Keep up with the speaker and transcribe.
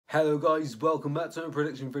Hello guys, welcome back to a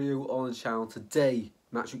prediction video on the channel. Today,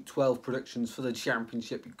 match week 12 predictions for the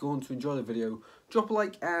championship. If you're going to enjoy the video, drop a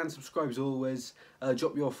like and subscribe as always.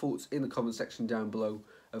 Drop your thoughts in the comment section down below.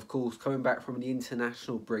 Of course, coming back from the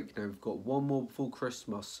international break now, we've got one more before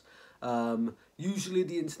Christmas. Usually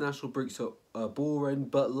the international breaks are boring,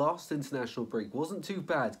 but last international break wasn't too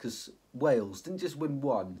bad because Wales didn't just win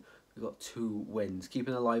one, we got 2 wins,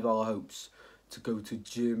 keeping alive our hopes to go to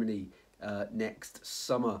Germany next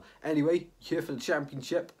summer. Anyway, here for the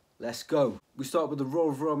championship, let's go. We start with the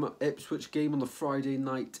Rotherham Ipswich game on the Friday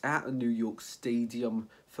night at the New York Stadium.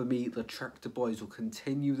 For me, the Tractor Boys will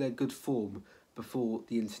continue their good form before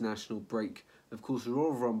the international break. Of course,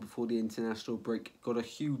 Rotherham before the international break got a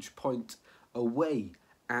huge point away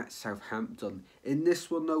at Southampton. In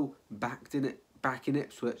this one though, back in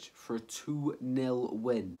Ipswich for a 2-0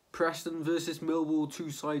 win. Preston versus Millwall,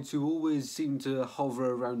 two sides who always seem to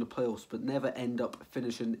hover around the playoffs but never end up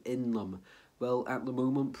finishing in them. Well, at the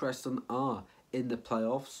moment, Preston are in the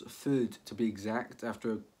playoffs, third to be exact,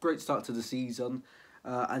 after a great start to the season.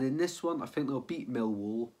 And in this one, I think they'll beat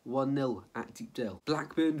Millwall 1-0 at Deepdale.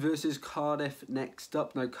 Blackburn versus Cardiff next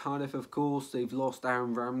up. Now, Cardiff, of course, they've lost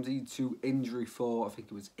Aaron Ramsey to injury for, I think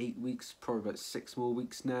it was 8 weeks, probably about 6 more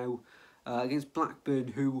weeks now. Against Blackburn,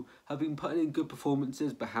 who have been putting in good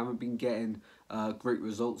performances but haven't been getting great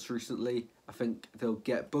results recently. I think they'll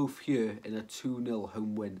get both here in a 2-0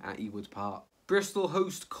 home win at Ewood Park. Bristol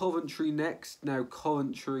host Coventry next. Now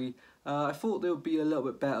Coventry, I thought they would be a little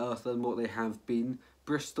bit better than what they have been.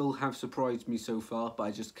 Bristol have surprised me so far, but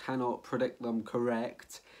I just cannot predict them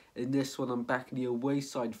correct. In this one, I'm backing the away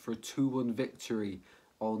side for a 2-1 victory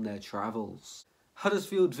on their travels.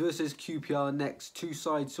 Huddersfield versus QPR next, two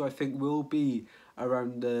sides who I think will be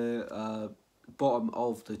around the bottom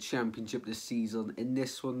of the championship this season. In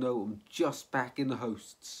this one though, I'm just backing the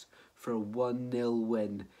hosts for a 1-0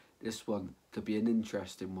 win. This one could be an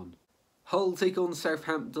interesting one. Hull take on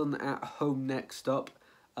Southampton at home next up.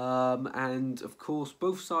 And of course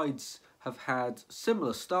both sides have had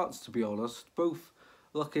similar starts, to be honest. Both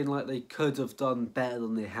looking like they could have done better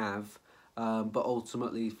than they have. But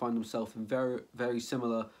ultimately find themselves in very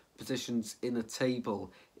similar positions in the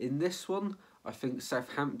table. In this one, I think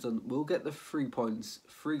Southampton will get the 3 points,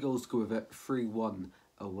 3 goals to go with it, 3-1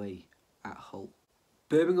 away at Hull.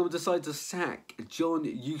 Birmingham decide to sack John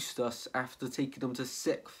Eustace after taking them to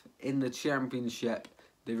 6th in the championship.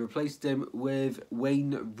 They replaced him with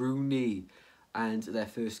Wayne Rooney, and their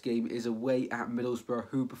first game is away at Middlesbrough,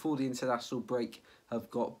 who before the international break have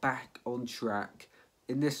got back on track.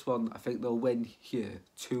 In this one, I think they'll win here,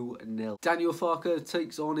 2-0. Daniel Farke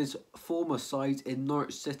takes on his former side in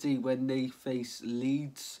Norwich City when they face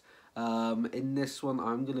Leeds. In this one,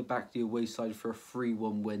 I'm going to back the away side for a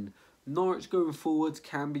 3-1 win. Norwich going forward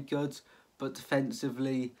can be good, but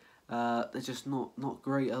defensively, they're just not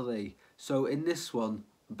great, are they? So in this one,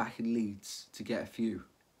 I'm backing Leeds to get a few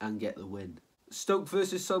and get the win. Stoke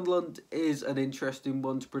versus Sunderland is an interesting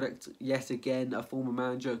one to predict. Yet again, a former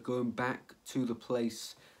manager going back to the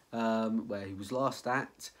place where he was last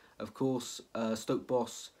at. Of course, Stoke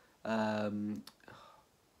boss, can't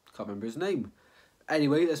remember his name.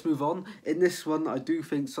 Anyway, let's move on. In this one, I do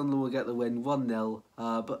think Sunderland will get the win 1-0.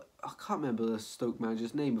 But I can't remember the Stoke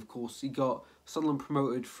manager's name. Of course, he got Sunderland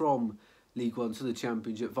promoted from League One to the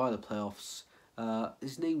Championship via the playoffs.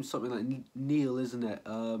 His name's something like Neil, isn't it?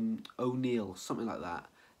 O'Neill, something like that.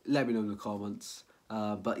 Let me know in the comments.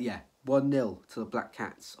 But yeah, 1-0 to the Black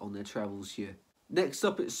Cats on their travels here. Next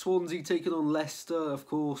up, it's Swansea taking on Leicester. Of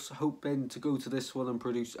course, hoping to go to this one and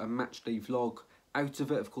produce a matchday vlog out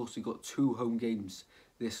of it. Of course, we've got 2 home games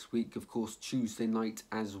this week. Of course, Tuesday night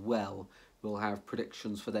as well. We'll have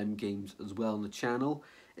predictions for them games as well on the channel.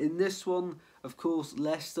 In this one, of course,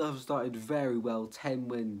 Leicester have started very well. 10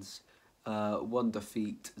 wins. 1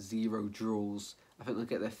 defeat, 0 draws. I think they'll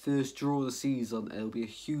get their first draw of the season. It'll be a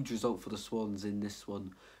huge result for the Swans in this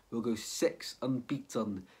one. We'll go 6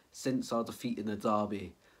 unbeaten since our defeat in the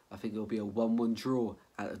derby. I think it'll be a 1-1 draw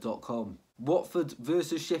at the .com. Watford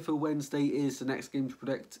versus Sheffield Wednesday is the next game to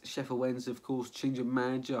predict. Sheffield Wednesday, of course, changing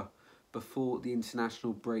manager before the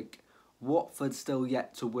international break. Watford still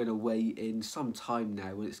yet to win away in some time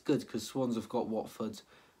now, and it's good because Swans have got Watford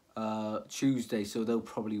Tuesday, so they'll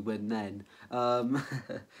probably win then.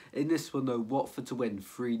 In this one though, Watford to win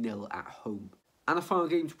 3-0 at home. And the final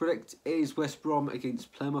game to predict is West Brom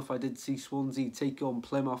against Plymouth. I did see Swansea take on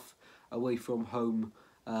Plymouth away from home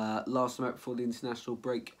last night before the international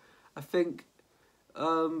break. I think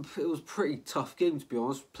it was a pretty tough game, to be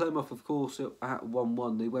honest. Plymouth, of course, at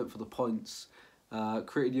 1-1, they went for the points.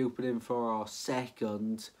 Created the opening for our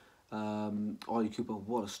second. Ollie Cooper,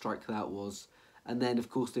 what a strike that was. And then, of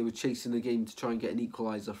course, they were chasing the game to try and get an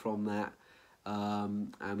equaliser from that.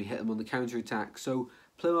 And we hit them on the counter-attack. So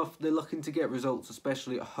Plymouth, they're looking to get results,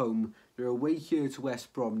 especially at home. They're away here to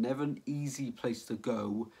West Brom. Never an easy place to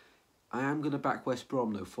go. I am going to back West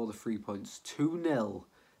Brom, though, for the 3 points. 2-0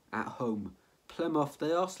 at home. Plymouth,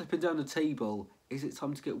 they are slipping down the table. Is it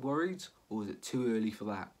time to get worried, or is it too early for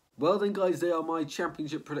that? Well then, guys, they are my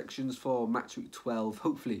championship predictions for match week 12.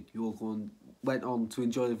 Hopefully you all went on to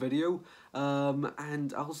enjoy the video.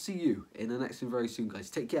 And I'll see you in the next one very soon, guys.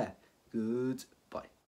 Take care. Goodbye.